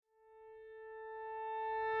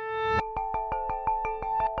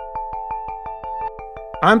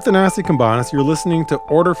I'm Thanasi Kambanis. You're listening to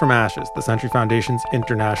Order from Ashes, the Century Foundation's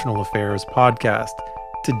International Affairs podcast.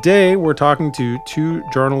 Today, we're talking to two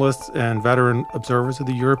journalists and veteran observers of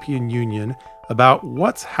the European Union about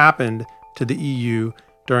what's happened to the EU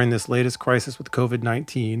during this latest crisis with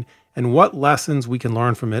COVID-19 and what lessons we can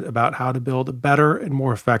learn from it about how to build a better and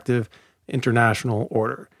more effective international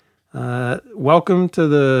order. Welcome to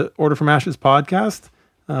the Order from Ashes podcast.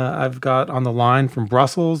 I've got on the line from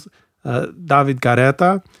Brussels, David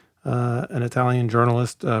Garretta, an Italian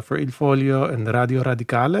journalist for Il Foglio and Radio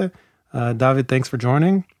Radicale. David, thanks for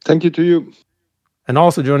joining. Thank you to you. And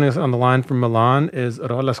also joining us on the line from Milan is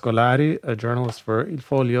Rola Scolari, a journalist for Il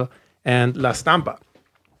Foglio and La Stampa.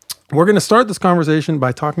 We're going to start this conversation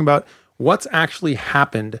by talking about what's actually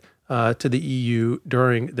happened to the EU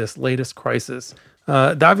during this latest crisis.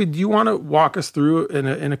 David, do you want to walk us through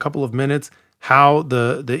in a couple of minutes how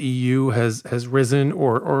the EU has risen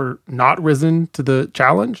or not risen to the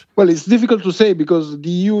challenge? Well, it's difficult to say because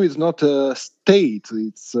the EU is not a state.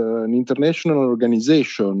 It's an international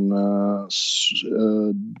organization.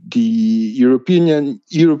 The European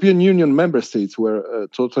Union member states were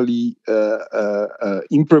totally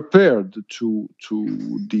unprepared to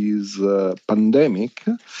this pandemic.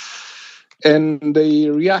 And they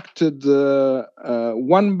reacted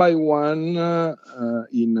one by one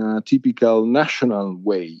in a typical national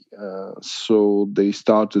way. So they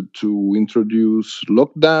started to introduce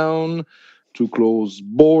lockdown, to close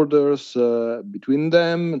borders between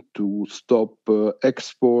them, to stop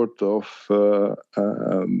export of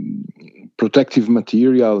protective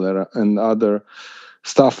material and other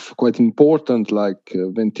stuff quite important like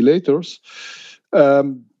ventilators.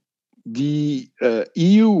 The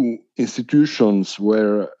EU institutions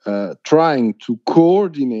were trying to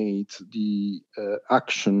coordinate the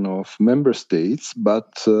action of member states,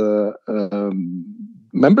 but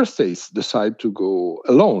member states decided to go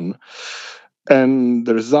alone. And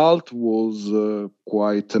the result was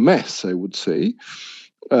quite a mess, I would say,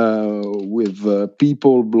 with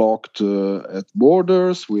people blocked at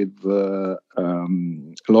borders, with a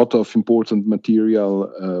lot of important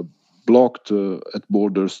material blocked at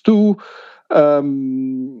borders too,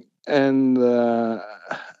 and the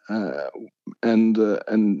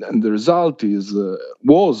result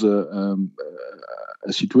was a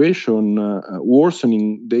situation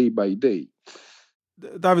worsening day by day.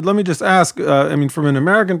 David, let me just ask. From an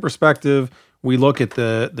American perspective, we look at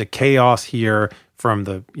the chaos here, from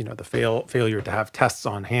the failure to have tests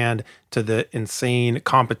on hand to the insane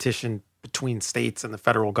competition between states and the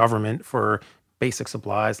federal government for basic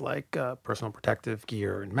supplies like personal protective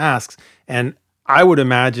gear and masks. And I would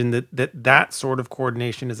imagine that sort of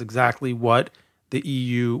coordination is exactly what the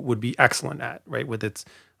EU would be excellent at, right? With its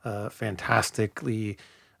fantastically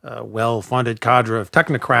well-funded cadre of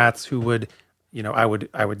technocrats who would, I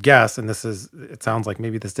would guess, and it sounds like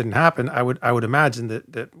maybe this didn't happen. I would imagine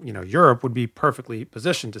that Europe would be perfectly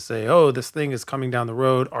positioned to say, oh, this thing is coming down the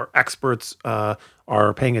road. Our experts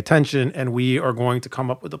are paying attention, and we are going to come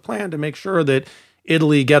up with a plan to make sure that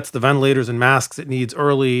Italy gets the ventilators and masks it needs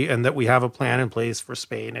early, and that we have a plan in place for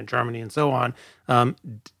Spain and Germany and so on.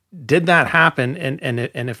 Did that happen? And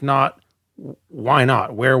if not, why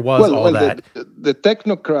not? Where was all that? The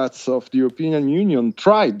technocrats of the European Union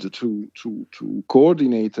tried to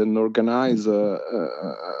coordinate and organize a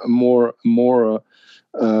more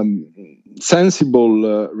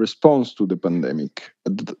sensible response to the pandemic.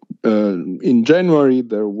 In January,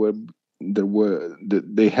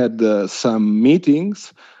 they had some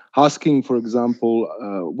meetings asking, for example,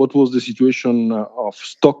 what was the situation of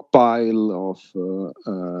stockpile of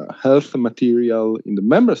health material in the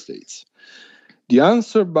member states. The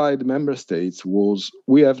answer by the member states was,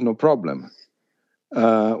 we have no problem.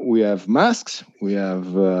 We have masks, we have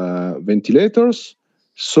ventilators,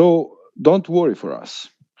 so don't worry for us.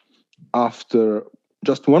 After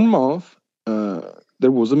just 1 month,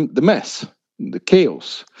 there was the mess, the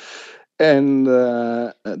chaos. And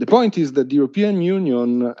the point is that the European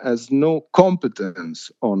Union has no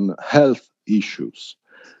competence on health issues.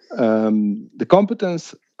 The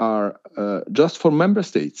competence are just for member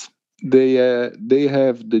states. They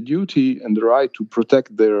have the duty and the right to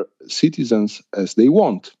protect their citizens as they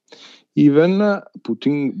want, even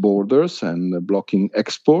putting borders and blocking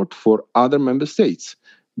export for other member states,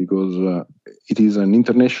 because it is an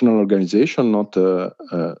international organization, not a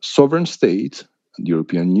sovereign state, the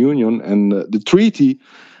European Union, and the treaty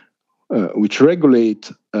which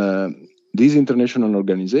regulate this international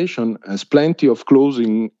organization has plenty of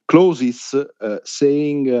clauses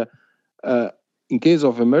saying in case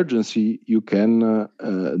of emergency, you can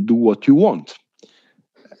do what you want.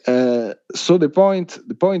 so the point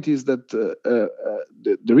is that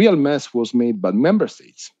the real mess was made by member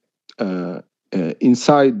states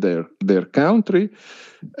inside their country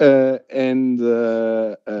and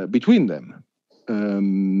between them,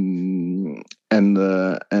 and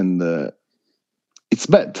it's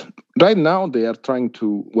bad. Right now, they are trying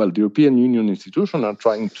to. Well, the European Union institutions are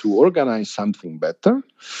trying to organize something better.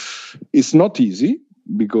 It's not easy,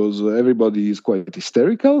 because everybody is quite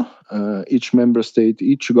hysterical. Each member state,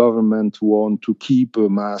 each government want to keep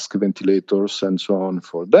mask, ventilators, and so on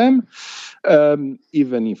for them,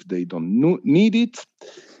 even if they don't need it.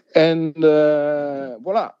 And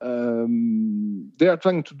voila, they are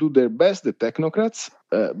trying to do their best, the technocrats,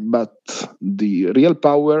 but the real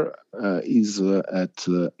power is at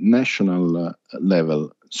national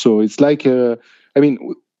level. So it's like,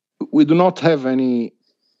 we do not have any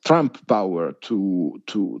Trump power to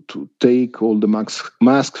take all the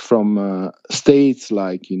masks from states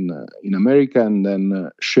like in America and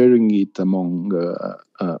then sharing it among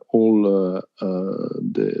all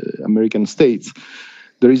the American states.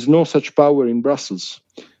 There is no such power in Brussels.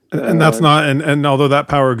 And that's not, and although that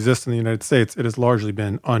power exists in the United States, it has largely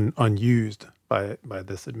been unused by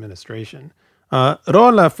this administration.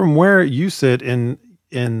 Rola, from where you sit so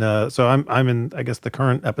I'm in, I guess, the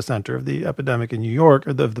current epicenter of the epidemic in New York,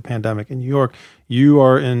 or of the pandemic in New York. You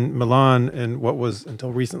are in Milan, in what was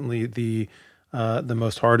until recently the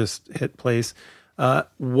most hardest hit place.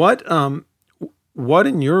 What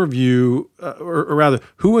in your view, or rather,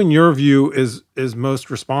 who in your view is most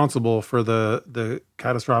responsible for the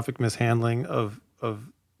catastrophic mishandling of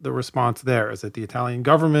the response there? Is it the Italian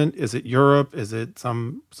government? Is it Europe? Is it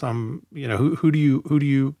some who do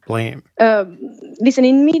you blame? Listen,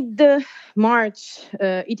 in mid-March,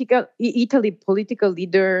 Italy political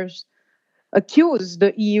leaders accused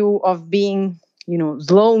the EU of being,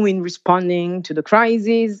 slow in responding to the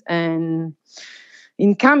crisis and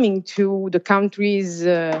in coming to the country's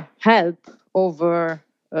help over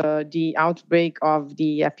the outbreak of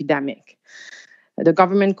the epidemic. The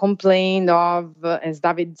government complained of, as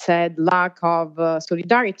David said, lack of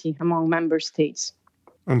solidarity among member states.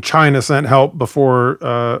 And China sent help before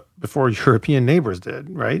European neighbors did,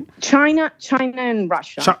 right? China and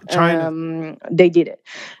Russia. China. They did it.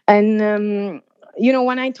 And,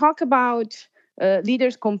 when I talk about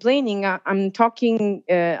leaders complaining, I'm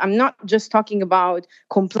not just talking about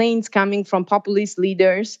complaints coming from populist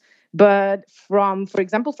leaders, but for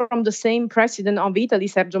example, from the same president of Italy,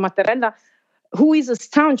 Sergio Mattarella, who is a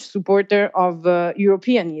staunch supporter of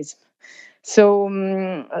Europeanism. So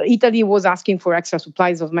Italy was asking for extra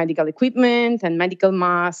supplies of medical equipment and medical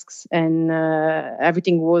masks, and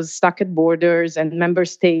everything was stuck at borders, and member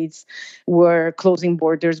states were closing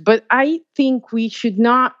borders. But I think we should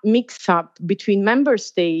not mix up between member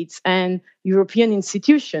states and European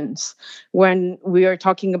institutions when we are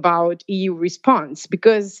talking about EU response,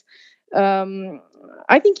 because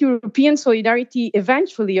I think European solidarity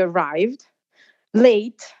eventually arrived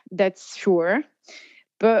late, that's sure,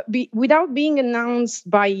 but without being announced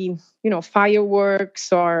by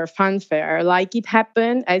fireworks or fanfare, like it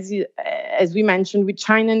happened as we mentioned with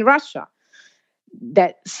China and Russia,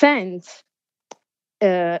 that sent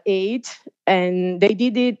aid, and they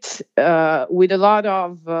did it with a lot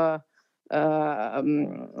of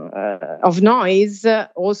noise,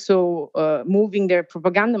 also moving their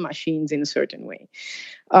propaganda machines in a certain way.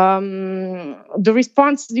 The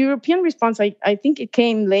European response, I think it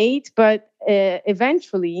came late, but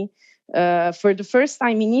eventually, for the first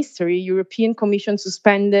time in history, European Commission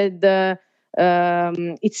suspended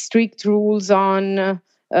its strict rules on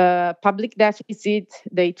public deficit.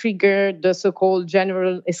 They triggered the so-called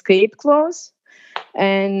general escape clause.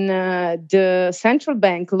 And the central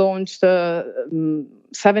bank launched a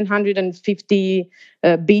 750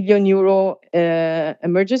 billion euro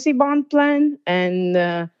emergency bond plan, and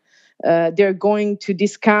they're going to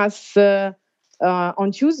discuss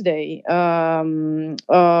on Tuesday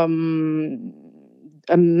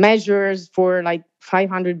measures for like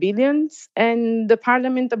 500 billion, and the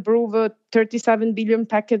parliament approved a 37 billion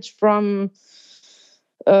package from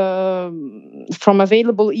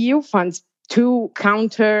available EU funds to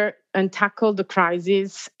counter and tackle the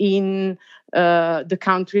crisis in the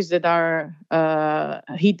countries that are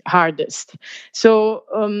hit hardest. So,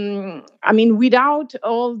 without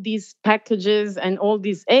all these packages and all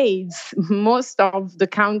these aids, most of the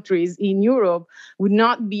countries in Europe would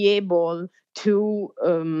not be able to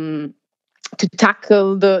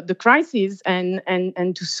tackle the crisis and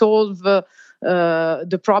to solve the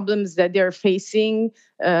problems that they're facing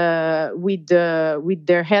with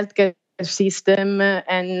their healthcare system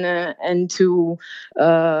and to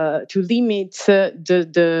limit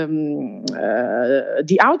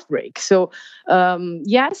the outbreak. So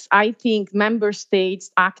yes, I think member states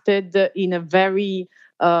acted in a very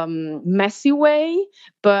messy way,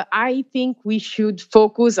 but I think we should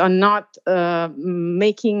focus on not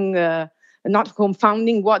not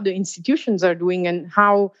confounding what the institutions are doing and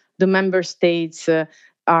how the member states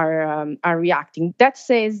are reacting. That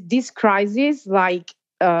says this crisis, like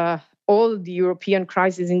all the European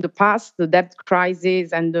crises in the past, the debt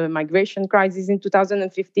crisis and the migration crisis in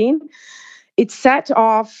 2015, it set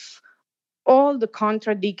off all the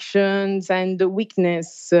contradictions and the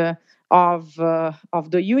weakness of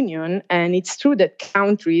the union. And it's true that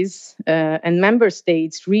countries and member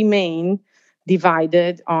states remain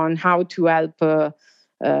divided on how to help the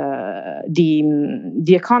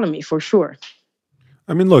economy, for sure.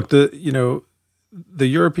 I mean, look, the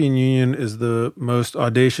European Union is the most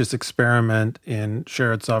audacious experiment in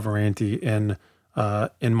shared sovereignty in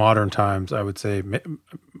modern times, I would say,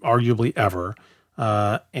 arguably ever.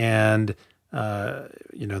 And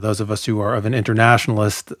those of us who are of an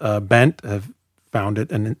internationalist bent have found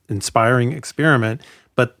it an inspiring experiment.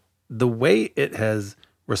 But the way it has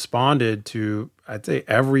responded to, I'd say,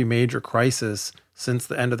 every major crisis since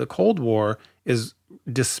the end of the Cold War is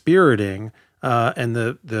dispiriting. And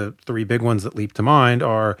the three big ones that leap to mind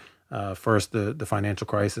are first the financial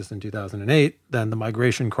crisis in 2008, then the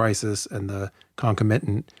migration crisis and the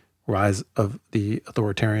concomitant rise of the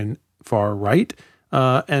authoritarian far right,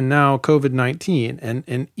 and now COVID-19. And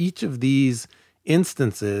in each of these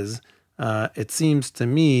instances, it seems to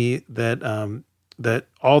me that that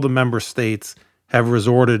all the member states have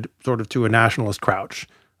resorted sort of to a nationalist crouch,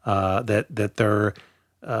 that their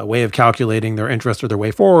way of calculating their interest or their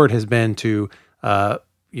way forward has been to borrow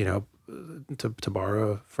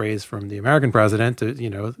a phrase from the American president,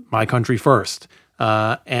 my country first.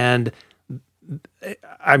 And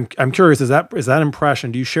I'm curious, is that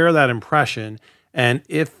impression? Do you share that impression? And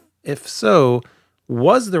if so,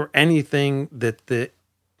 was there anything that the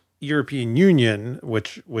European Union,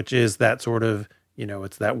 which is that sort of,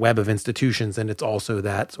 it's that web of institutions, and it's also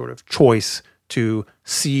that sort of choice to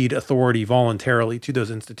cede authority voluntarily to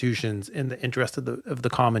those institutions in the interest of the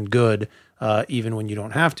common good, even when you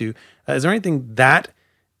don't have to. Is there anything that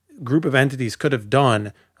group of entities could have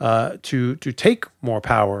done to take more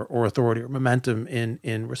power or authority or momentum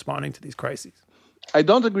in responding to these crises? I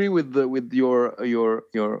don't agree with your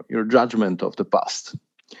judgment of the past.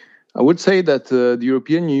 I would say that the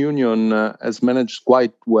European Union has managed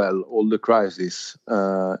quite well all the crises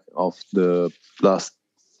of the last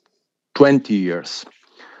 20 years.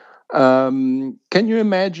 Can you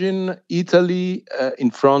imagine Italy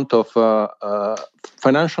in front of a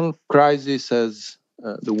financial crisis as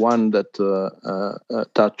the one that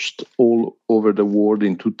touched all over the world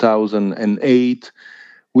in 2008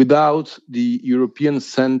 without the European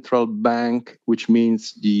Central Bank, which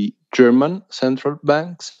means the German central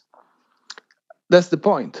banks? That's the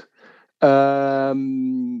point.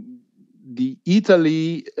 The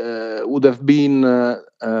Italy would have been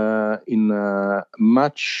in a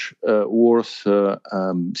much worse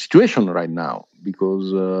situation right now,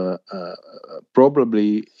 because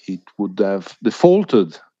probably it would have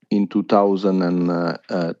defaulted in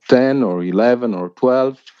 2010 or 11 or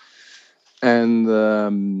 12.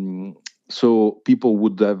 And so people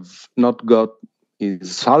would have not got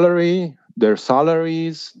his salary, their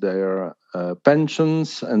salaries, their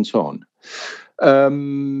pensions, and so on.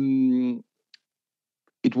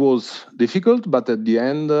 It was difficult, but at the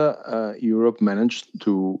end, Europe managed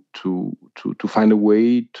to find a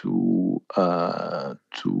way to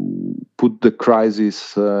put the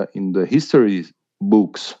crisis in the history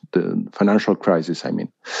books, the financial crisis, I mean.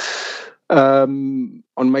 On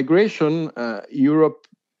migration, Europe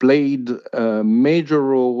played a major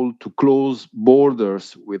role to close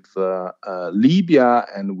borders with Libya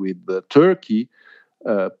and with Turkey,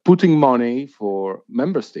 putting money for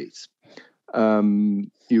member states.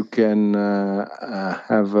 You can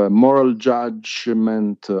have a moral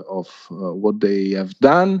judgment of what they have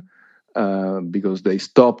done, because they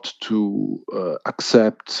stopped to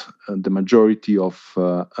accept the majority of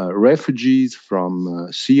refugees from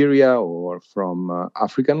Syria or from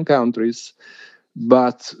African countries.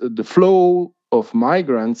 But the flow of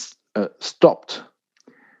migrants stopped,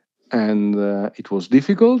 and it was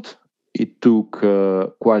difficult. It took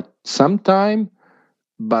quite some time,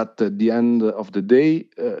 but at the end of the day,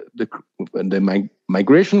 the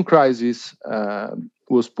migration crisis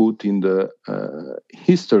was put in the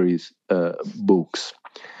history's books.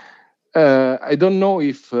 I don't know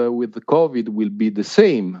if with the COVID will be the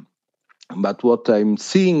same. But what I'm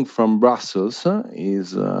seeing from Brussels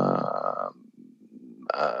is a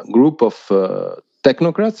group of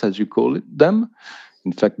technocrats, as you call them.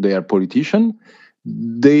 In fact, they are politicians.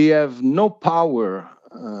 They have no power,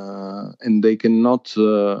 and they cannot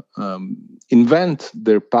invent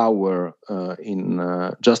their power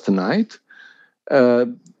in just a night.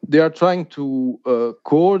 They are trying to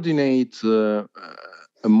coordinate a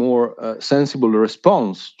more sensible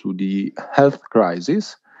response to the health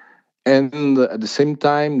crisis. And at the same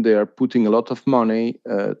time, they are putting a lot of money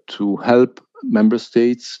to help member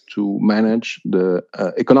states to manage the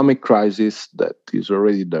economic crisis that is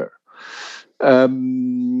already there.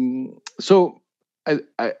 So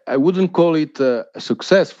I wouldn't call it a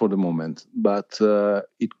success for the moment, but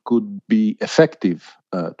it could be effective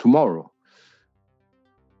tomorrow.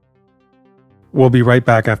 We'll be right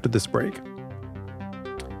back after this break.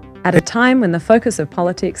 At a time when the focus of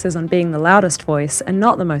politics is on being the loudest voice and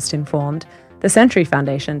not the most informed, the Century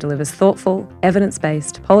Foundation delivers thoughtful,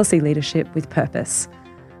 evidence-based policy leadership with purpose.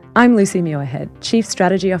 I'm Lucy Muirhead, Chief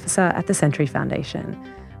Strategy Officer at the Century Foundation.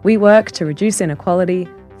 We work to reduce inequality,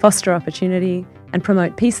 foster opportunity, and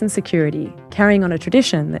promote peace and security, carrying on a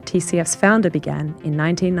tradition that TCF's founder began in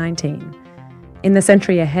 1919. In the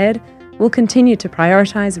century ahead, we'll continue to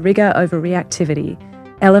prioritise rigour over reactivity,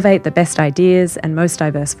 elevate the best ideas and most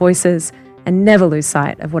diverse voices, and never lose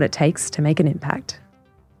sight of what it takes to make an impact.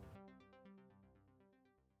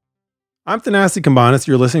 I'm Thanasi Kambanis.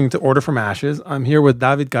 You're listening to Order from Ashes. I'm here with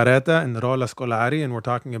David Carretta and Rola Scolari, and we're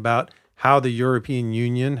talking about how the European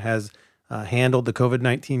Union has handled the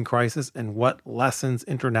COVID-19 crisis and what lessons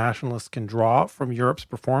internationalists can draw from Europe's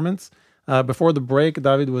performance. Before the break,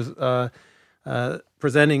 David was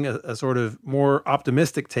presenting a sort of more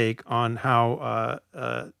optimistic take on how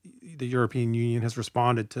the European Union has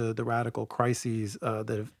responded to the radical crises that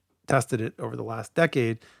have tested it over the last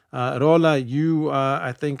decade. Rola, you,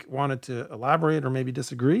 I think, wanted to elaborate or maybe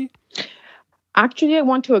disagree? Actually, I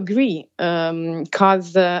want to agree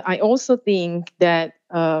because I also think that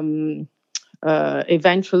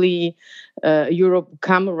eventually Europe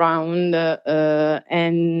come around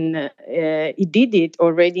and it did it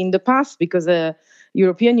already in the past because the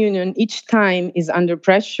European Union each time is under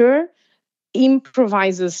pressure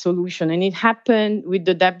improvises solution, and it happened with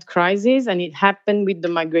the debt crisis and it happened with the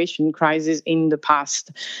migration crisis in the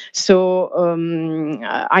past. So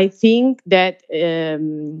I think that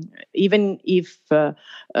even if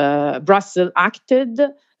Brussels acted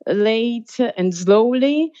late and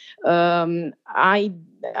slowly, I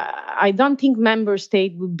don't think member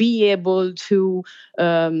state will be able to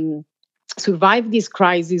survive this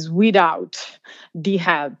crisis without the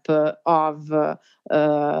help of the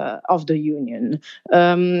union.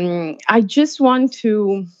 I just want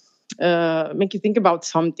to make you think about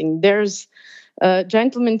something. There's a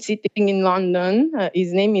gentleman sitting in London.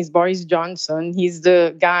 His name is Boris Johnson. He's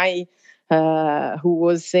the guy who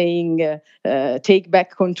was saying take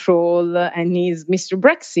back control, and he's Mr.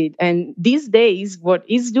 Brexit. And these days, what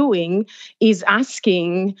he's doing is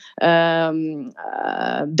asking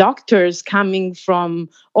doctors coming from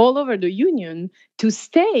all over the union to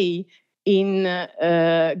stay in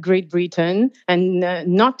Great Britain and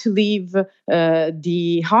not to leave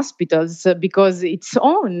the hospitals because its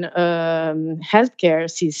own healthcare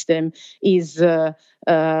system is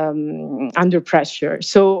under pressure.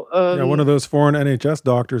 So one of those foreign NHS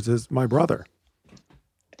doctors is my brother.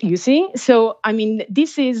 You see? So, I mean,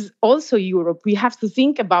 this is also Europe. We have to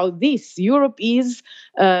think about this. Europe is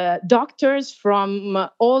doctors from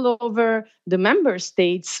all over the member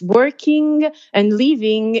states working and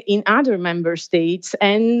living in other member states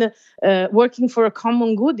and working for a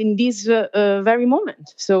common good in this very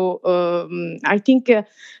moment. So I think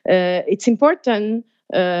it's important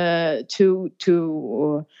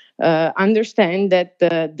to understand that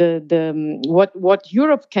what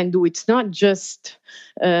Europe can do, it's not just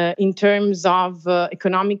in terms of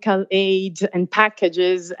economical aid and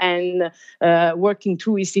packages and working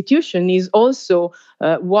through institutions, is also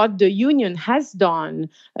what the Union has done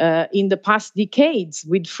in the past decades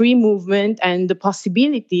with free movement and the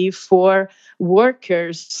possibility for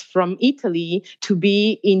workers from Italy to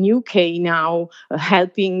be in UK now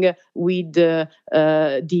helping with the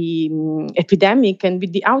epidemic and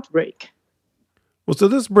with the outbreak. Well, so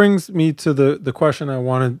this brings me to the question I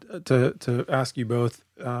wanted to ask you both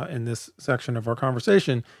in this section of our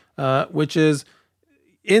conversation, which is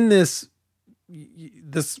in this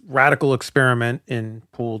radical experiment in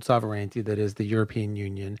pooled sovereignty that is the European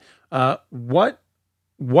Union. What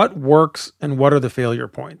works and what are the failure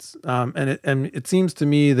points? And it seems to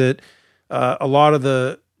me that a lot of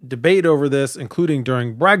the debate over this, including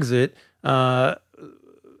during Brexit,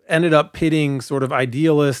 ended up pitting sort of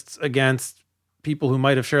idealists against people who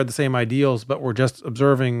might have shared the same ideals, but were just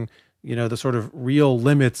observing, the sort of real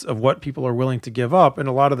limits of what people are willing to give up. And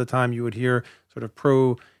a lot of the time you would hear sort of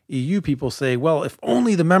pro-EU people say, well, if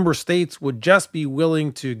only the member states would just be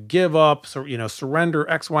willing to give up, surrender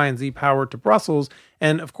X, Y, and Z power to Brussels.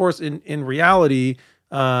 And of course, in reality,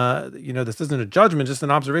 this isn't a judgment, just an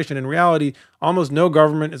observation. In reality, almost no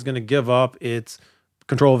government is going to give up its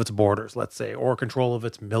control of its borders, let's say, or control of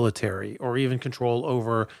its military, or even control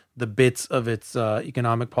over the bits of its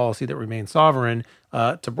economic policy that remain sovereign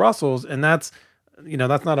to Brussels. And that's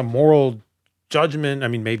not a moral judgment. I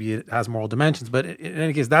mean, maybe it has moral dimensions, but in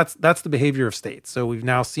any case, that's the behavior of states. So we've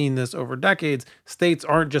now seen this over decades. States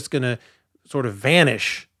aren't just going to sort of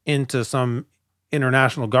vanish into some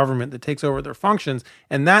international government that takes over their functions,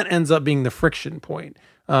 and that ends up being the friction point.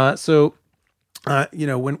 The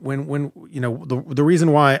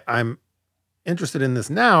reason why I'm interested in this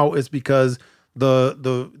now is because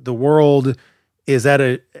the world is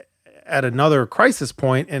at another crisis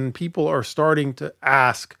point, and people are starting to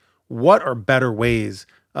ask, what are better ways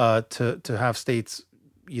to have states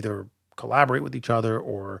either collaborate with each other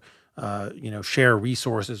or share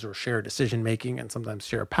resources or share decision making and sometimes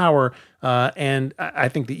share power. And I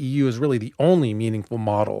think the EU is really the only meaningful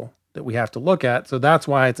model that we have to look at. So that's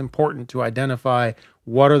why it's important to identify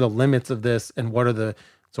what are the limits of this and what are the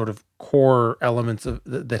sort of core elements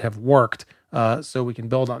that have worked, so we can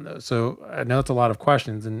build on those. So I know it's a lot of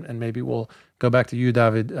questions, and maybe we'll go back to you,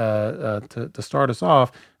 David, to start us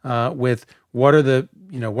off with what are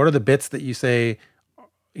the bits that you say,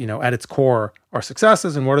 at its core are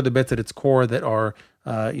successes, and what are the bits at its core that are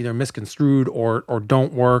either misconstrued or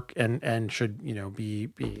don't work and should be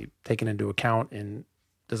taken into account in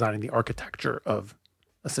designing the architecture of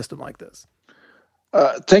a system like this?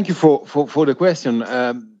 Thank you for the question.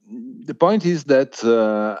 The point is that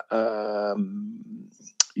the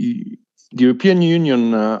European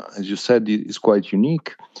Union, as you said, is quite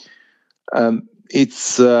unique.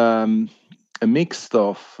 It's a mix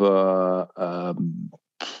of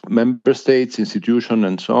member states, institutions,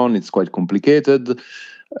 and so on. It's quite complicated.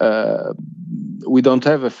 We don't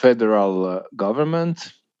have a federal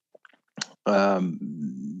government.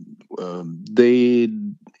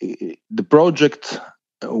 The project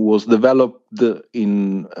was developed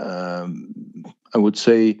in, I would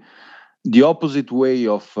say, the opposite way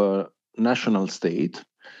of national state.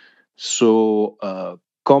 So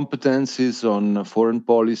competencies on foreign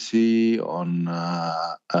policy, on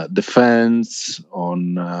defense,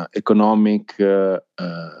 on economic, at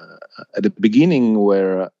the beginning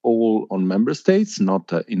were all on member states,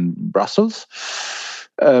 not in Brussels.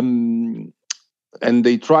 And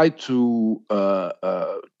they tried to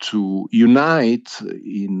unite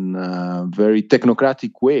in a very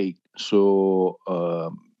technocratic way. So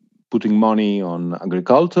putting money on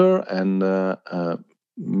agriculture and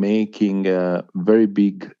making a very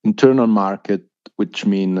big internal market, which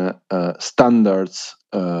mean standards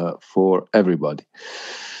for everybody.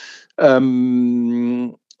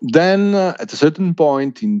 Then, at a certain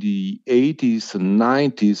point in the 80s and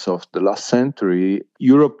 90s of the last century,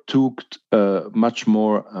 Europe took a much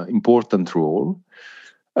more important role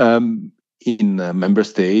in member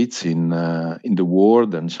states, in the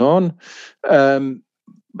world, and so on.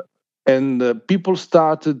 And people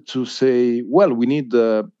started to say, well, we need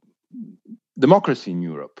democracy in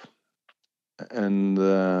Europe, and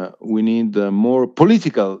we need more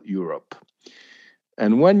political Europe.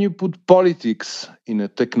 And when you put politics in a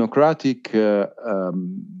technocratic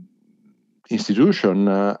institution,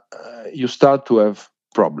 you start to have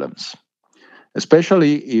problems,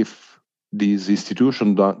 especially if this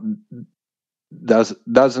institution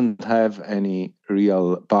doesn't have any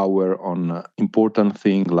real power on important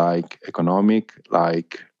things like economic,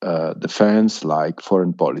 like defense, like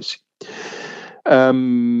foreign policy.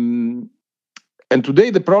 And today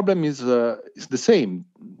the problem is the same.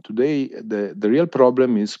 Today the real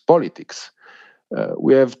problem is politics.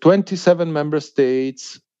 We have 27 member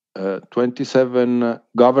states, 27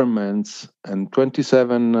 governments, and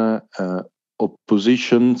 27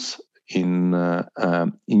 oppositions in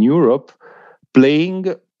Europe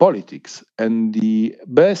playing politics. And the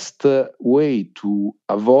best way to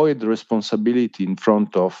avoid responsibility in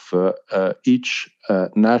front of each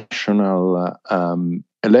national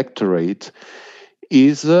electorate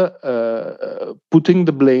is putting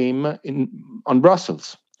the blame on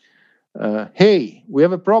Brussels. Hey, we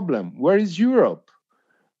have a problem. Where is Europe?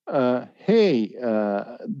 Hey,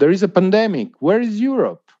 there is a pandemic. Where is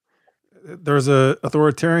Europe? There's an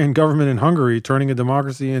authoritarian government in Hungary turning a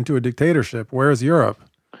democracy into a dictatorship. Where is Europe?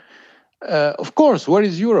 Of course, where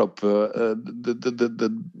is Europe?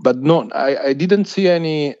 But no, I didn't see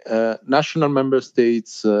any national member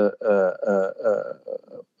states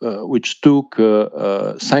which took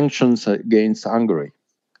sanctions against Hungary.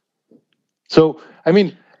 So,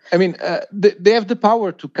 they have the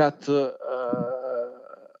power to cut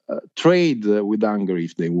trade with Hungary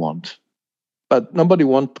if they want, but nobody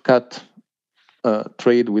wants to cut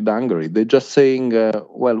trade with Hungary. They're just saying,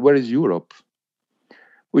 well, where is Europe?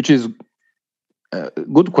 Which is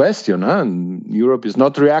good question, huh? And Europe is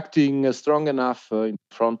not reacting strong enough in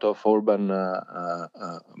front of Orban.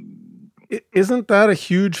 Isn't that a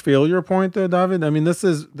huge failure point, though, David? I mean, this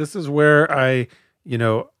is where I'm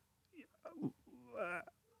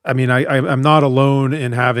not alone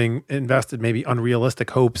in having invested maybe unrealistic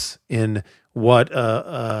hopes in what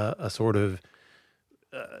a sort of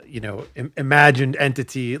imagined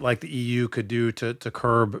entity like the EU could do to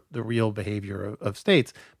curb the real behavior of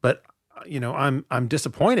states, but. I'm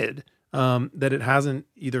disappointed that it hasn't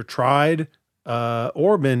either tried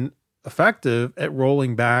or been effective at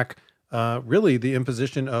rolling back really the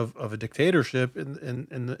imposition of a dictatorship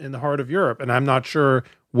in the heart of Europe. And I'm not sure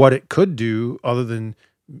what it could do other than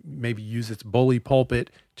maybe use its bully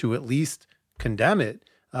pulpit to at least condemn it.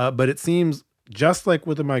 But it seems just like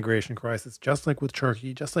with the migration crisis, just like with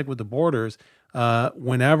Turkey, just like with the borders,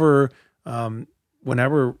 whenever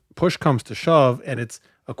push comes to shove and it's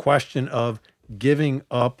a question of giving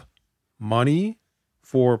up money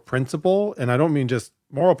for principle, and I don't mean just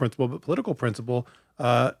moral principle, but political principle.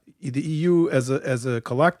 The EU as a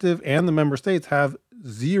collective and the member states have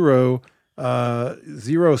zero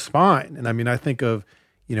spine. And I think of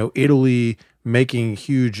Italy making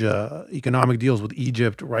huge economic deals with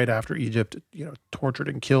Egypt right after Egypt tortured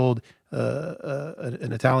and killed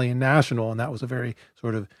an Italian national, and that was a very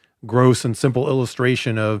sort of gross and simple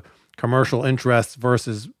illustration of commercial interests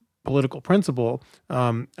versus political principle.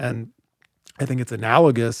 And I think it's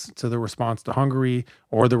analogous to the response to Hungary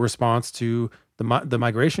or the response to the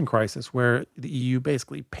migration crisis, where the EU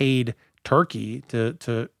basically paid Turkey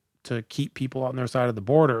to keep people on their side of the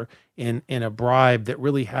border in a bribe that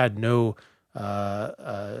really had no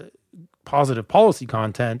positive policy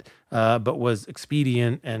content, but was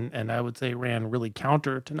expedient and I would say ran really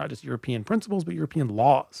counter to not just European principles, but European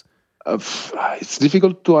laws. It's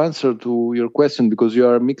difficult to answer to your question because you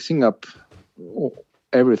are mixing up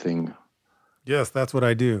everything. Yes, that's what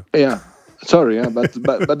I do. Yeah, sorry, but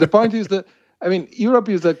the point is that Europe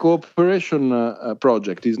is a cooperation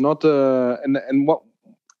project. It's not and what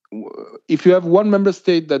if you have one member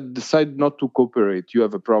state that decides not to cooperate, you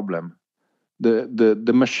have a problem.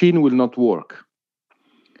 The machine will not work.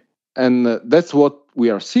 And that's what we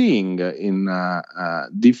are seeing in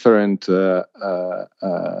different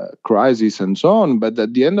crises and so on. But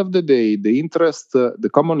at the end of the day, the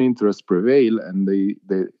common interest prevail, and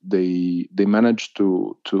they manage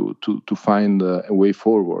to find a way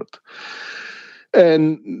forward.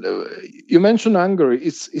 And you mentioned Hungary.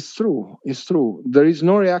 It's true. It's true. There is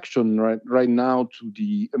no reaction right now to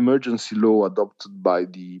the emergency law adopted by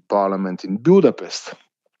the parliament in Budapest,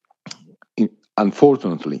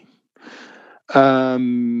 unfortunately.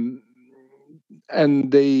 And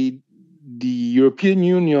the European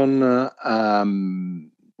Union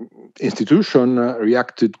institution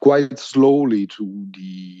reacted quite slowly to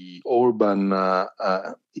the Orban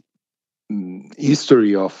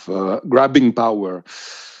history of grabbing power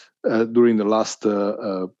during the last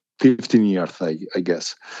 15 years, I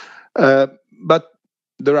guess. But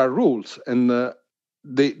there are rules, and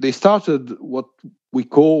they started what we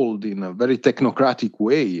called, in a very technocratic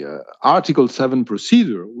way, Article 7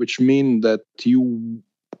 procedure, which means that you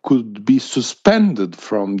could be suspended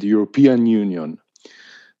from the European Union,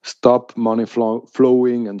 stop money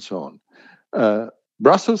flowing, and so on.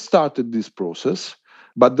 Brussels started this process,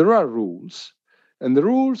 but there are rules, and the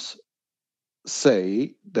rules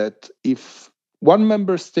say that if one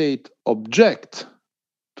member state objects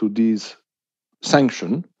to this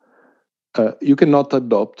sanction, you cannot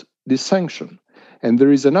adopt this sanction. And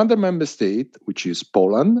there is another member state, which is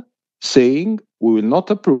Poland, saying we will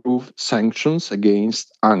not approve sanctions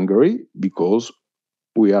against Hungary because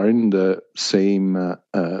we are in the same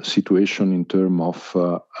situation in terms of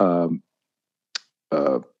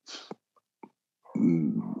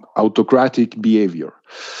autocratic behavior.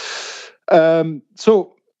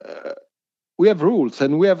 So we have rules,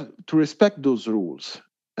 and we have to respect those rules,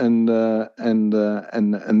 and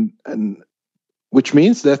which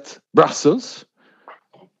means that Brussels,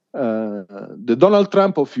 the Donald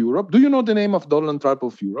Trump of Europe. Do you know the name of Donald Trump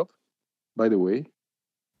of Europe, by the way?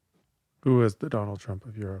 Who is the Donald Trump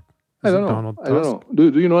of Europe? I don't it know. Donald I don't Tusk? know.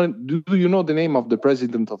 Do you know the name of the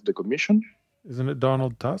president of the commission? Isn't it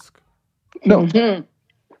Donald Tusk? No.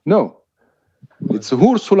 No. It's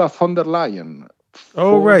Ursula von der Leyen.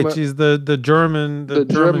 Oh, right. She's the German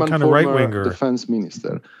kind of right winger defense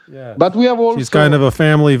minister. Yeah. But we have also She's kind of a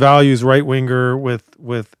family values right winger with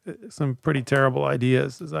some pretty terrible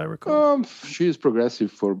ideas, as I recall. She is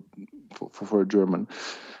progressive for a German.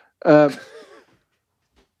 And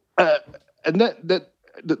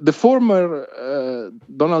the former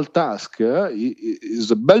Donald Tusk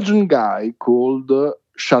is a Belgian guy called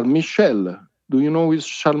Charles Michel. Do you know who is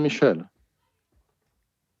Charles Michel?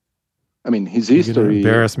 I mean, his history. You're gonna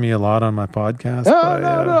embarrass me a lot on my podcast.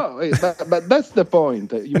 No. But that's the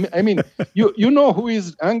point. You know who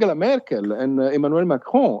is Angela Merkel and Emmanuel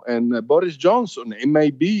Macron and Boris Johnson. It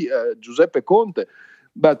may be Giuseppe Conte,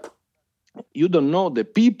 but you don't know the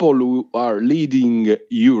people who are leading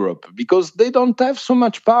Europe because they don't have so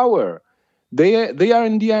much power. They are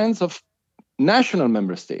in the hands of national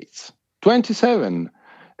member states, 27,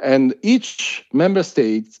 and each member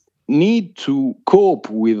state need to cope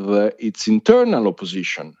with its internal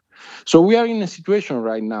opposition. So we are in a situation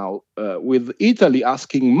right now with Italy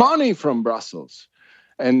asking money from Brussels.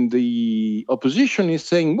 And the opposition is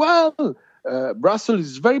saying, well, Brussels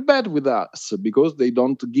is very bad with us because they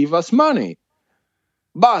don't give us money.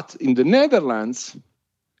 But in the Netherlands,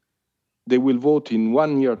 they will vote in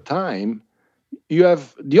 1 year time. You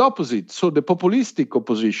have the opposite. So the populistic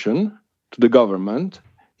opposition to the government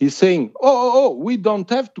is saying, we don't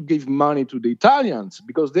have to give money to the Italians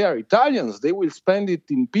because they are Italians. They will spend it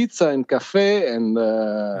in pizza and cafe and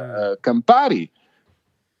Campari.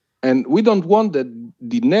 And we don't want that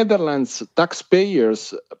the Netherlands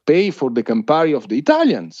taxpayers pay for the Campari of the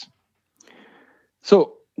Italians.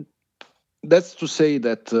 So that's to say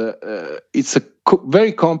that it's a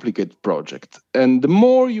very complicated project. And the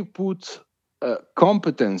more you put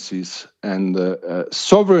competencies and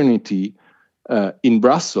sovereignty in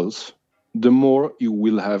Brussels, the more you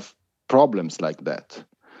will have problems like that.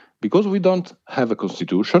 Because we don't have a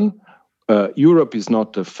constitution, Europe is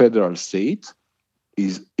not a federal state,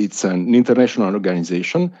 it's an international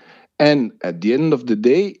organization, and at the end of the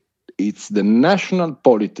day, it's the national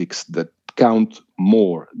politics that count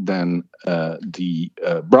more than the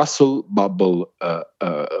Brussels bubble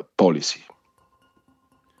policy.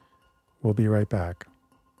 We'll be right back.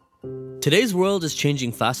 Today's world is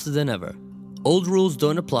changing faster than ever. Old rules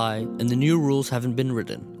don't apply, and the new rules haven't been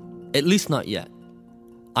written. At least not yet.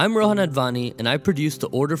 I'm Rohan Advani, and I produce the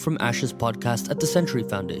Order from Ashes podcast at the Century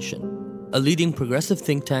Foundation, a leading progressive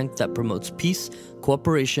think tank that promotes peace,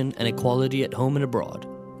 cooperation, and equality at home and abroad.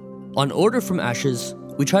 On Order from Ashes,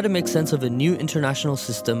 we try to make sense of a new international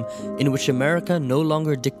system in which America no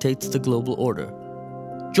longer dictates the global order.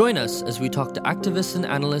 Join us as we talk to activists and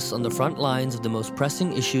analysts on the front lines of the most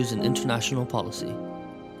pressing issues in international policy.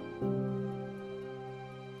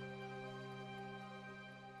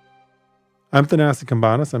 I'm Thanasi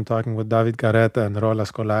Cambanas. I'm talking with David Carretta and Rola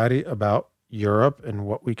Scolari about Europe and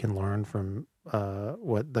what we can learn from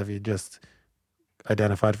what David just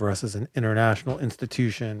identified for us as an international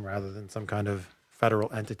institution rather than some kind of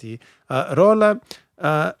federal entity. Rola,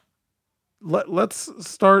 let's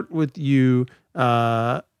start with you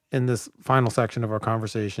in this final section of our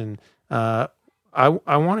conversation. I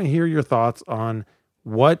want to hear your thoughts on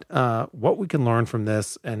what we can learn from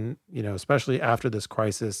this, and especially after this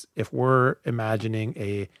crisis, if we're imagining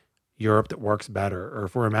a Europe that works better, or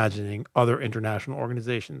if we're imagining other international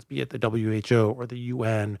organizations, be it the WHO or the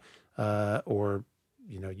UN, or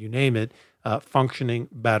you name it, functioning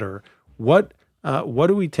better. What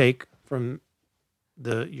do we take from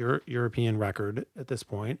the European record at this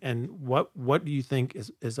point, and what do you think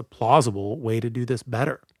is a plausible way to do this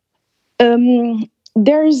better?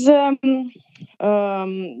 There's something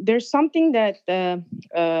that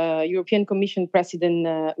European Commission President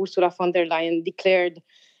Ursula von der Leyen declared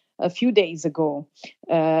a few days ago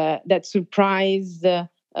that surprised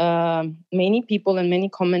many people and many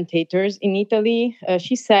commentators in Italy.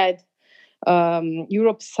 She said,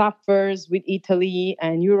 Europe suffers with Italy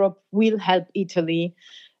and Europe will help Italy.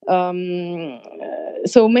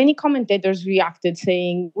 So many commentators reacted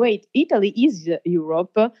saying, wait, Italy is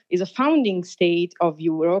Europe, is a founding state of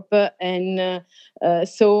Europe, and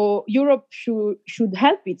so Europe should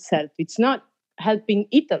help itself. It's not helping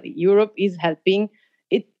Italy. Europe is helping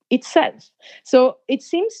itself. So it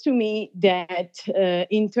seems to me that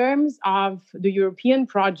in terms of the European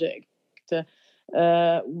project,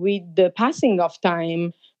 with the passing of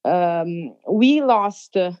time, we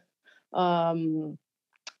lost the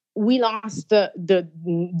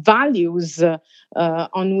values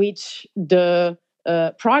on which the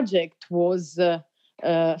project was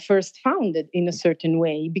first founded in a certain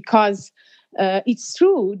way, because it's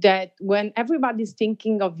true that when everybody's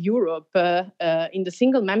thinking of Europe in the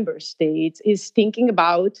single member states, is thinking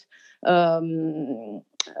about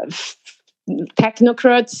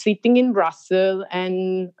technocrats sitting in Brussels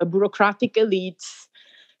and bureaucratic elites.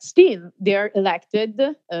 Still, they're elected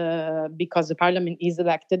because the parliament is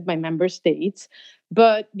elected by member states.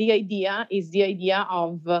 But the idea is the idea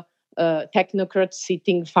of technocrats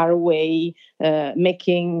sitting far away,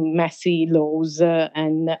 making messy laws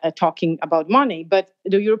and talking about money. But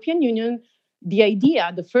the European Union, the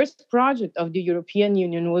idea, the first project of the European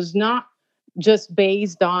Union was not just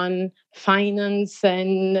based on finance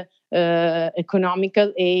and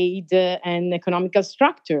economical aid and economical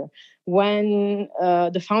structure. When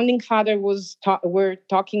the founding father were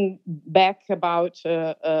talking back about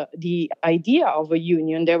the idea of a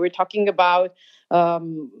union, they were talking about a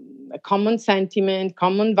common sentiment,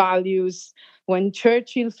 common values. When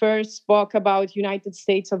Churchill first spoke about United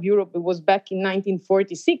States of Europe, it was back in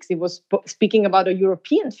 1946. He was speaking about a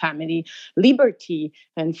European family, liberty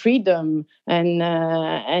and freedom,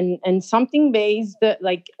 and something based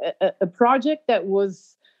like a project that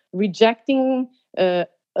was rejecting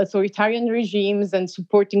authoritarian regimes and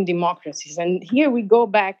supporting democracies. And here we go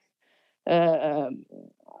back to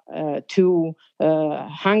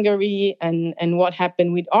Hungary and what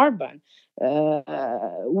happened with Orban.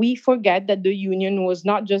 We forget that the union was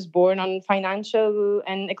not just born on financial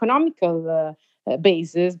and economical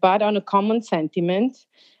basis, but on a common sentiment.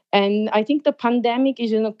 And I think the pandemic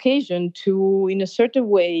is an occasion to, in a certain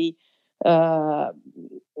way,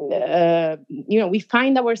 we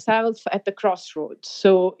find ourselves at the crossroads.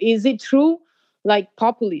 So is it true, like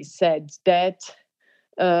populists said, that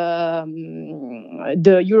the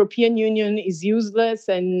European Union is useless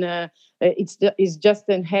and it's just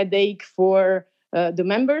a headache for the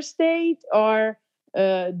member state, or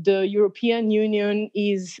the European Union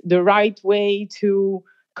is the right way to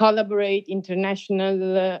collaborate on an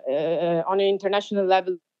international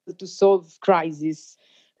level to solve crises?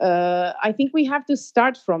 I think we have to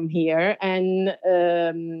start from here, and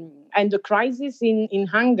the crisis in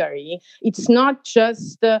Hungary, it's not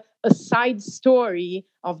just a side story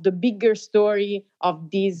of the bigger story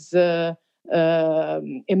of this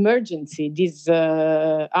emergency, this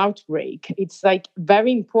outbreak. It's like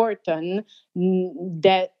very important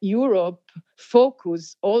that Europe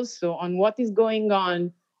focus also on what is going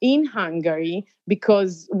on in Hungary,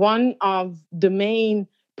 because one of the main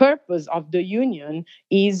purpose of the union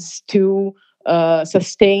is to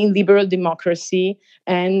sustain liberal democracy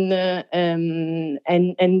and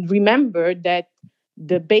remember that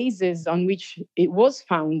the basis on which it was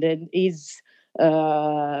founded is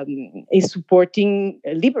supporting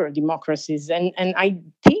liberal democracies, and I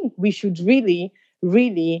think we should really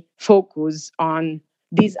focus on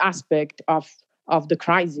this aspect of the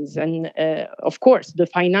crisis. And of course, the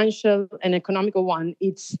financial and economical one,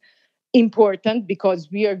 it's important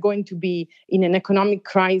because we are going to be in an economic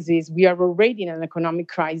crisis. We are already in an economic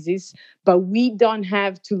crisis, but we don't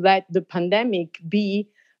have to let the pandemic be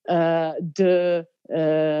the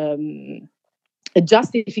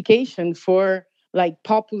justification for like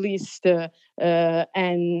populist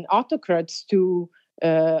and autocrats to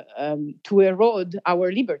erode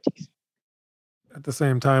our liberties. At the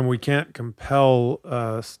same time, we can't compel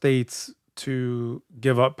states to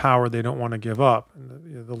give up power they don't want to give up.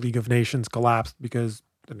 And the League of Nations collapsed because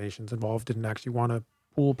the nations involved didn't actually want to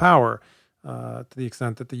pool power. To the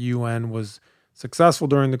extent that the UN was successful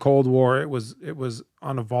during the Cold War, it was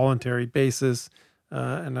on a voluntary basis.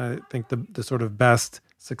 And I think the sort of best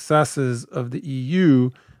successes of the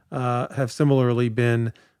EU have similarly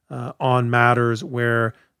been on matters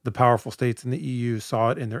where the powerful states in the EU saw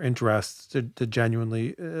it in their interests to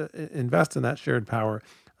genuinely invest in that shared power.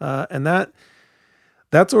 And that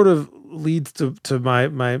sort of leads to my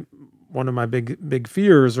one of my big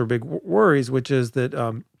fears or big worries, which is that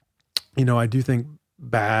I do think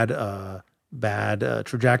bad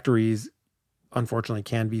trajectories unfortunately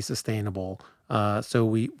can be sustainable. So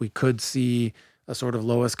we could see a sort of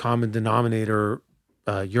lowest common denominator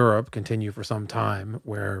Europe continue for some time,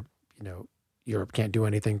 where Europe can't do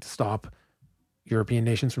anything to stop European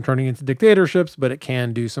nations from turning into dictatorships, but it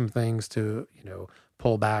can do some things to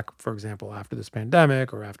pull back, for example, after this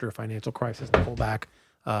pandemic or after a financial crisis, and pull back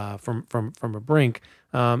from a brink.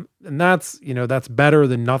 And that's better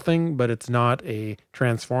than nothing, but it's not a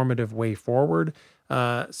transformative way forward.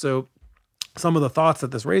 So some of the thoughts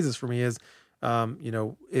that this raises for me is, one,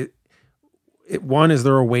 is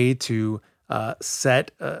there a way to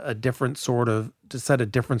set a different sort of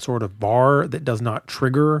bar that does not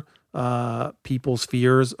trigger people's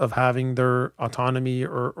fears of having their autonomy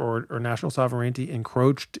or national sovereignty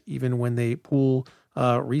encroached, even when they pool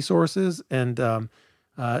resources? And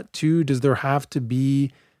two, does there have to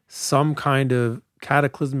be some kind of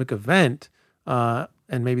cataclysmic event, and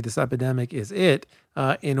maybe this epidemic is it,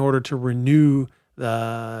 in order to renew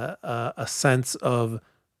a sense of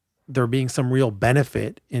there being some real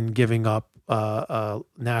benefit in giving up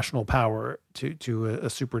national power to a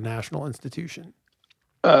supranational institution?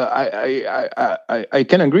 I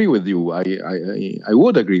can agree with you. I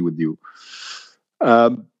would agree with you.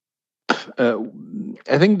 I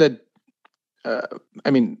think that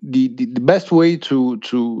the best way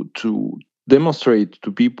to demonstrate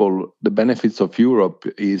to people the benefits of Europe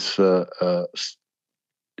is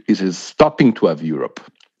stopping to have Europe.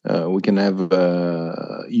 We can have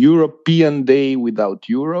a European day without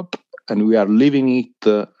Europe, and we are living it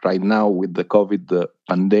right now with the COVID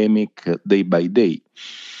pandemic day by day.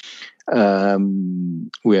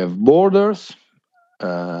 We have borders.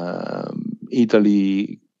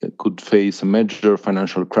 Italy could face a major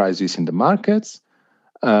financial crisis in the markets.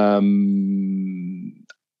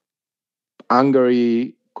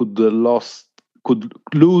 Hungary could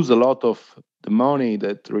lose a lot of the money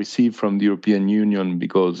that received from the European Union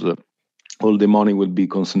because all the money will be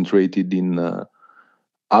concentrated in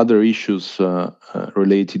other issues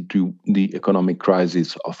related to the economic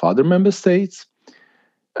crisis of other member states.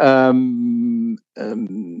 At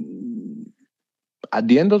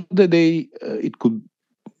the end of the day,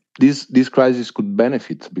 this crisis could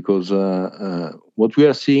benefit because what we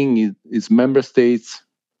are seeing is member states,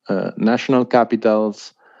 national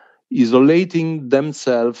capitals, isolating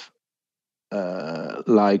themselves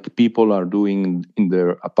like people are doing in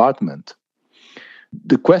their apartment.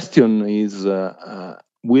 The question is,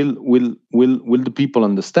 will the people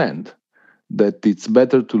understand that it's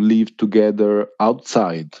better to live together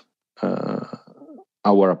outside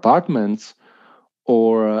our apartments,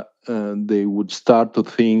 or they would start to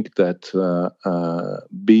think that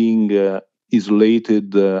being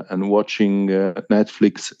isolated and watching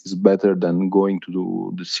Netflix is better than going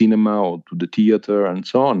to the cinema or to the theater and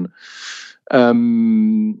so on.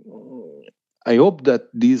 I hope that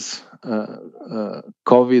this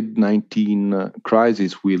COVID-19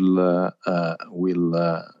 crisis will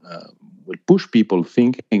push people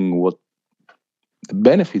thinking what the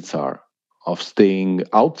benefits are of staying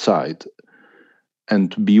outside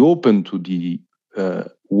and to be open to the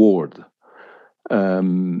world.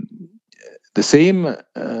 The same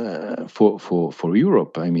for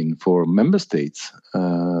Europe. I mean, for member states.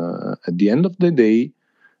 At the end of the day,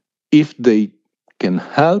 if they can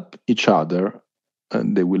help each other,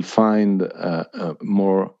 they will find a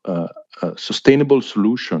more sustainable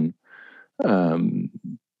solution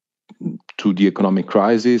to the economic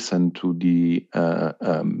crisis and to the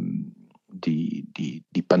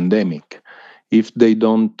pandemic. If they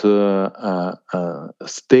don't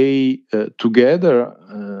stay together,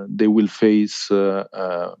 they will face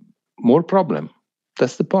more problem.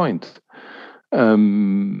 That's the point.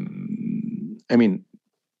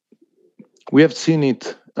 We have seen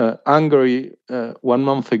it. Hungary, 1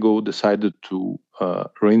 month ago, decided to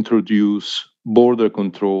reintroduce border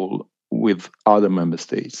control with other member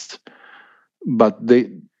states. But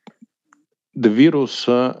the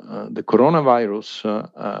coronavirus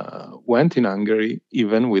went in Hungary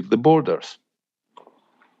even with the borders.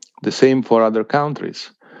 The same for other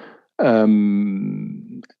countries.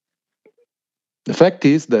 The fact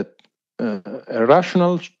is that a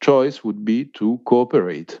rational choice would be to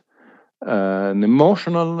cooperate. An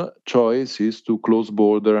emotional choice is to close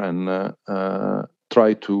border and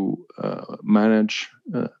try to manage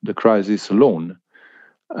the crisis alone.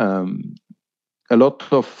 A lot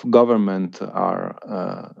of government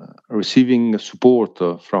are receiving support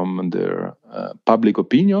from their public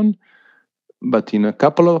opinion, but in a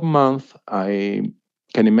couple of months, I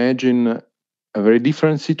can imagine a very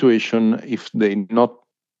different situation if they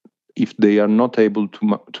are not able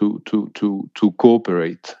to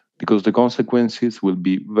cooperate, because the consequences will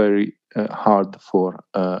be very hard for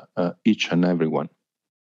each and everyone.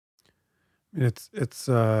 It's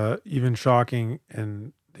even shocking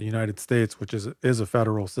in the United States, which is a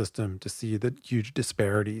federal system, to see the huge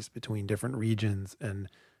disparities between different regions and,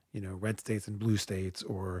 red states and blue states,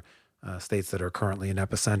 or states that are currently an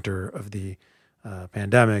epicenter of the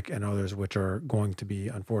pandemic, and others which are going to be,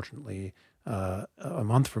 unfortunately, a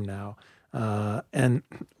month from now. And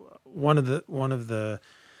one of the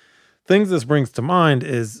things this brings to mind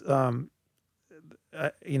is, I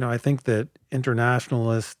think that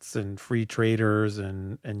internationalists and free traders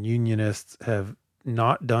and unionists have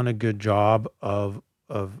not done a good job of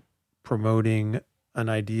promoting an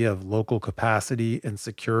idea of local capacity and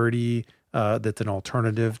security that's an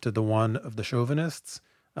alternative to the one of the chauvinists.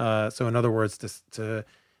 So in other words, to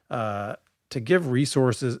give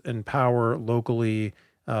resources and power locally,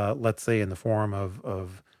 let's say in the form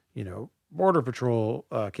of border patrol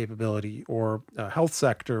capability or health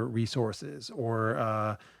sector resources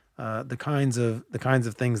or the kinds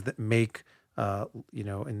of things that make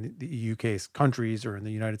in the EU case countries, or in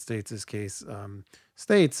the United States' case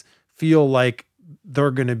states, feel like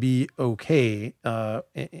they're going to be okay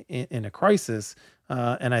in a crisis.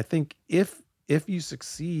 And I think if you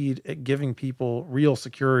succeed at giving people real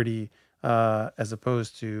security as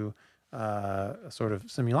opposed to a sort of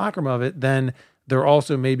simulacrum of it, then they're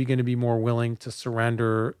also maybe going to be more willing to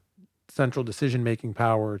surrender central decision-making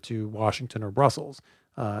power to Washington or Brussels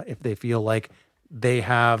if they feel like they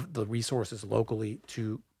have the resources locally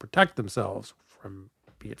to protect themselves from,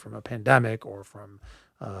 be it from a pandemic or from,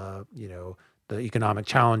 the economic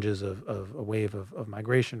challenges of a wave of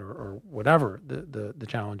migration or whatever the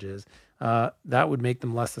challenge is. That would make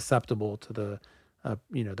them less susceptible to the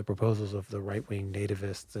proposals of the right-wing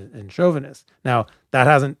nativists and chauvinists. Now,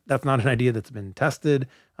 that's not an idea that's been tested,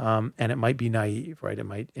 and it might be naive, right?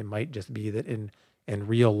 It might just be that in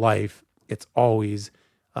real life, it's always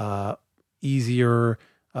easier.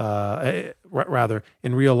 Rather,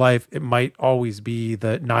 in real life, it might always be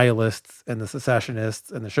the nihilists and the secessionists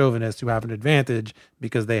and the chauvinists who have an advantage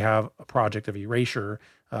because they have a project of erasure,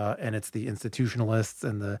 and it's the institutionalists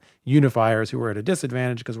and the unifiers who are at a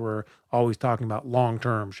disadvantage because we're always talking about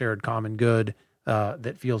long-term shared common good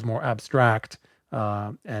that feels more abstract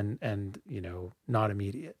and not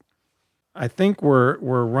immediate. I think we're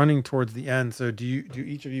running towards the end. So do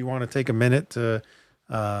each of you want to take a minute to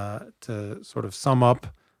sort of sum up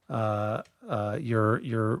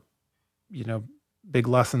your big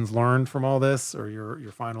lessons learned from all this, or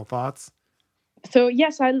your final thoughts? So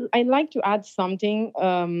yes, I'd like to add something.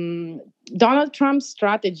 Donald Trump's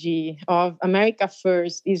strategy of America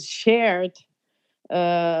First is shared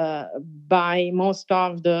by most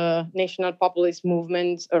of the national populist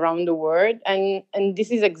movements around the world, and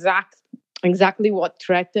this is exactly what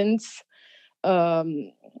threatens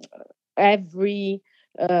every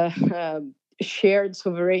shared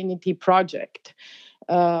sovereignty project.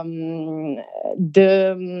 The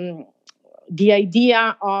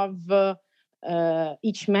idea of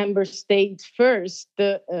each member state first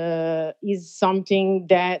is something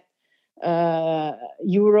that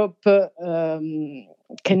Europe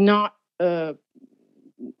cannot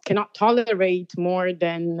tolerate more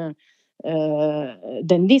than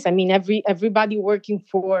this. I mean, everybody working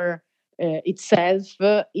for itself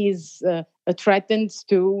is threatened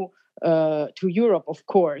to Europe, of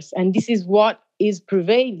course, and this is what is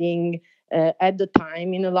prevailing at the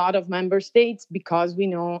time in a lot of member states, because we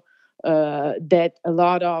know that a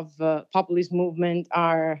lot of populist movements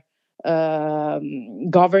are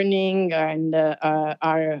governing and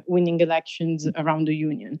are winning elections around the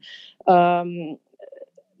union.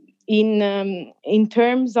 In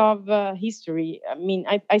terms of history, I mean,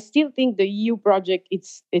 I still think the EU project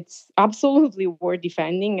it's absolutely worth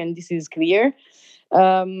defending, and this is clear.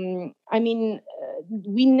 I mean,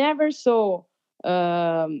 we never saw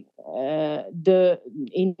in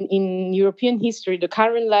European history the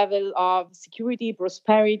current level of security,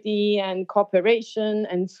 prosperity, and cooperation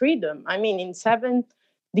and freedom. I mean, in 7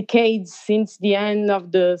 decades since the end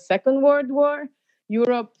of the Second World War,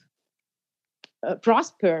 Europe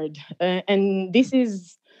prospered, and this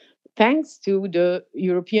is thanks to the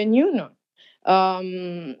European Union. As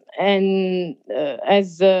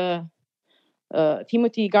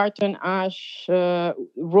Timothy Garton Ash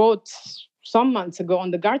wrote some months ago on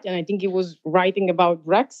The Guardian, I think he was writing about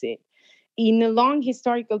Brexit. In a long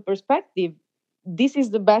historical perspective, this is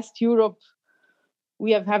the best Europe we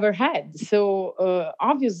have ever had. So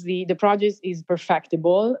obviously the project is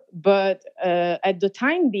perfectible, but at the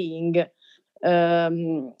time being,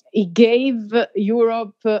 it gave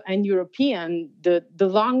Europe and European the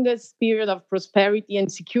longest period of prosperity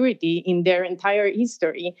and security in their entire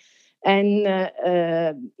history. And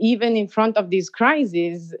even in front of this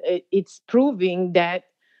crisis, it's proving that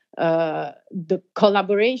the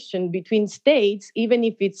collaboration between states, even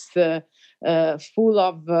if it's full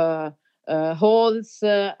of holes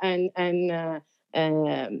and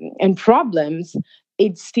problems,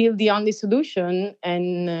 it's still the only solution,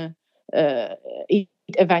 and it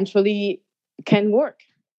eventually can work.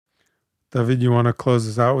 David, you want to close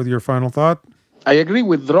this out with your final thought? I agree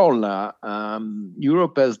with Rolla.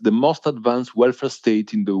 Europe has the most advanced welfare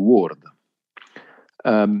state in the world.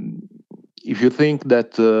 If you think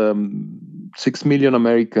that 6 million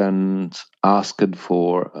Americans asked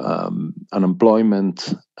for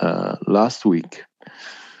unemployment last week.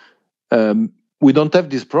 We don't have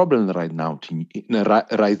this problem right now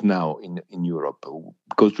in Europe,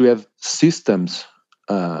 because we have systems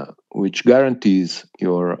which guarantees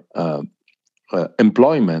your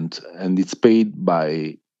employment, and it's paid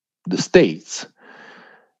by the states.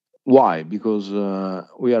 Why? Because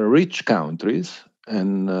we are rich countries,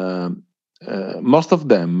 and most of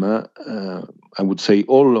them, I would say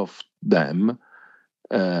all of them,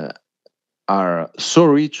 are so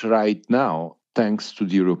rich right now thanks to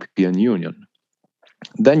the European Union.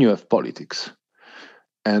 Then you have politics.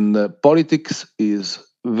 And politics is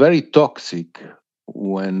very toxic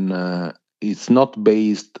when it's not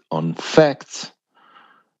based on facts,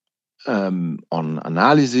 on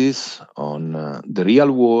analysis, on the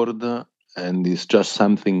real world, and it's just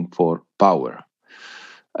something for power.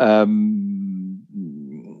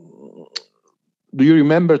 Do you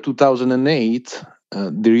remember 2008?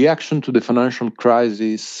 The reaction to the financial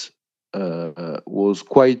crisis was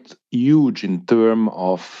quite huge in terms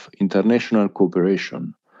of international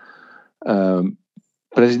cooperation.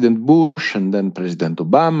 President Bush and then President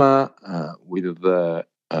Obama, with the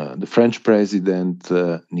French president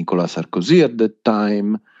Nicolas Sarkozy at that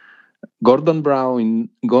time, Gordon Brown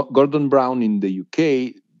in the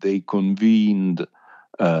UK, they convened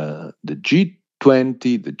the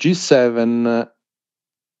G20, the G7.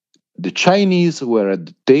 The Chinese were at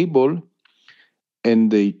the table,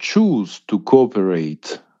 and they choose to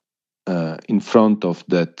cooperate in front of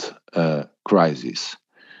that crisis.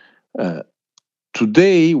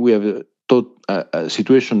 Today, we have a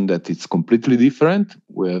situation that is completely different.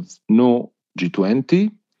 We have no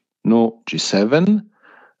G20, no G7.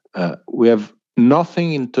 We have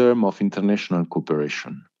nothing in terms of international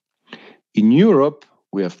cooperation. In Europe,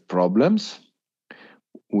 we have problems.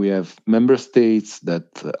 We have member states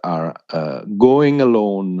that are going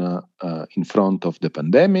alone in front of the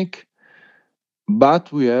pandemic,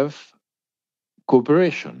 but we have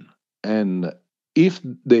cooperation. And if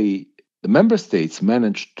the member states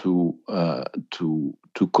manage to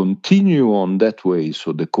continue on that way,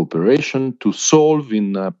 so the cooperation to solve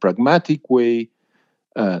in a pragmatic way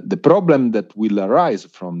the problem that will arise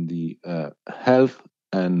from the health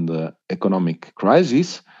and economic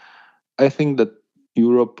crisis, I think that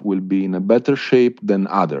Europe will be in a better shape than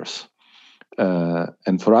others.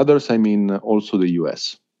 And for others, I mean also the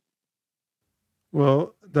US.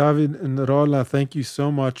 Well, David and Rola, thank you so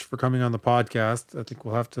much for coming on the podcast. I think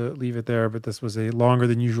we'll have to leave it there, but this was a longer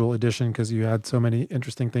than usual edition because you had so many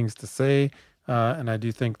interesting things to say. And I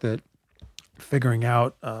do think that figuring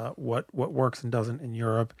out what works and doesn't in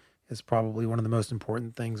Europe is probably one of the most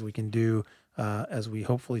important things we can do as we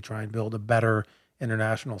hopefully try and build a better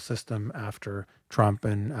international system after Trump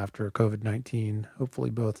and after COVID-19,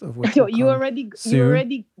 hopefully both of which you already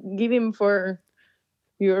give him for.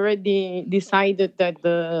 You already decided that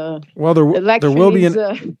the election there will be is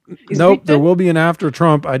there will be an after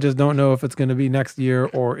Trump. I just don't know if it's going to be next year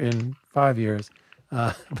or in 5 years.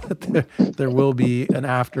 But there will be an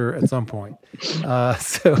after at some point.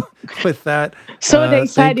 So with that, they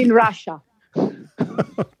said in Russia.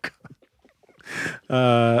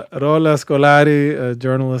 Rola Scolari, a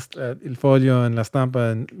journalist at Il Foglio and La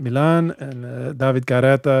Stampa in Milan, and David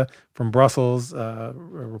Carretta from Brussels, a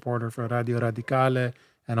reporter for Radio Radicale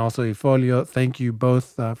and also Il Foglio. Thank you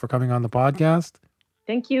both for coming on the podcast.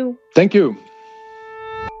 Thank you. Thank you.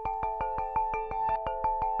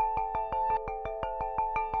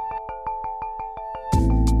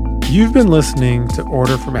 You've been listening to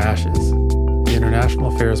Order from Ashes, the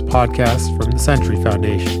International Affairs podcast from the Century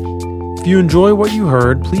Foundation. If you enjoy what you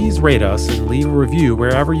heard, please rate us and leave a review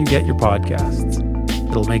wherever you get your podcasts.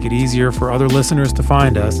 It'll make it easier for other listeners to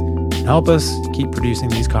find us and help us keep producing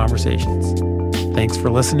these conversations. Thanks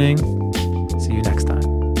for listening. See you next time.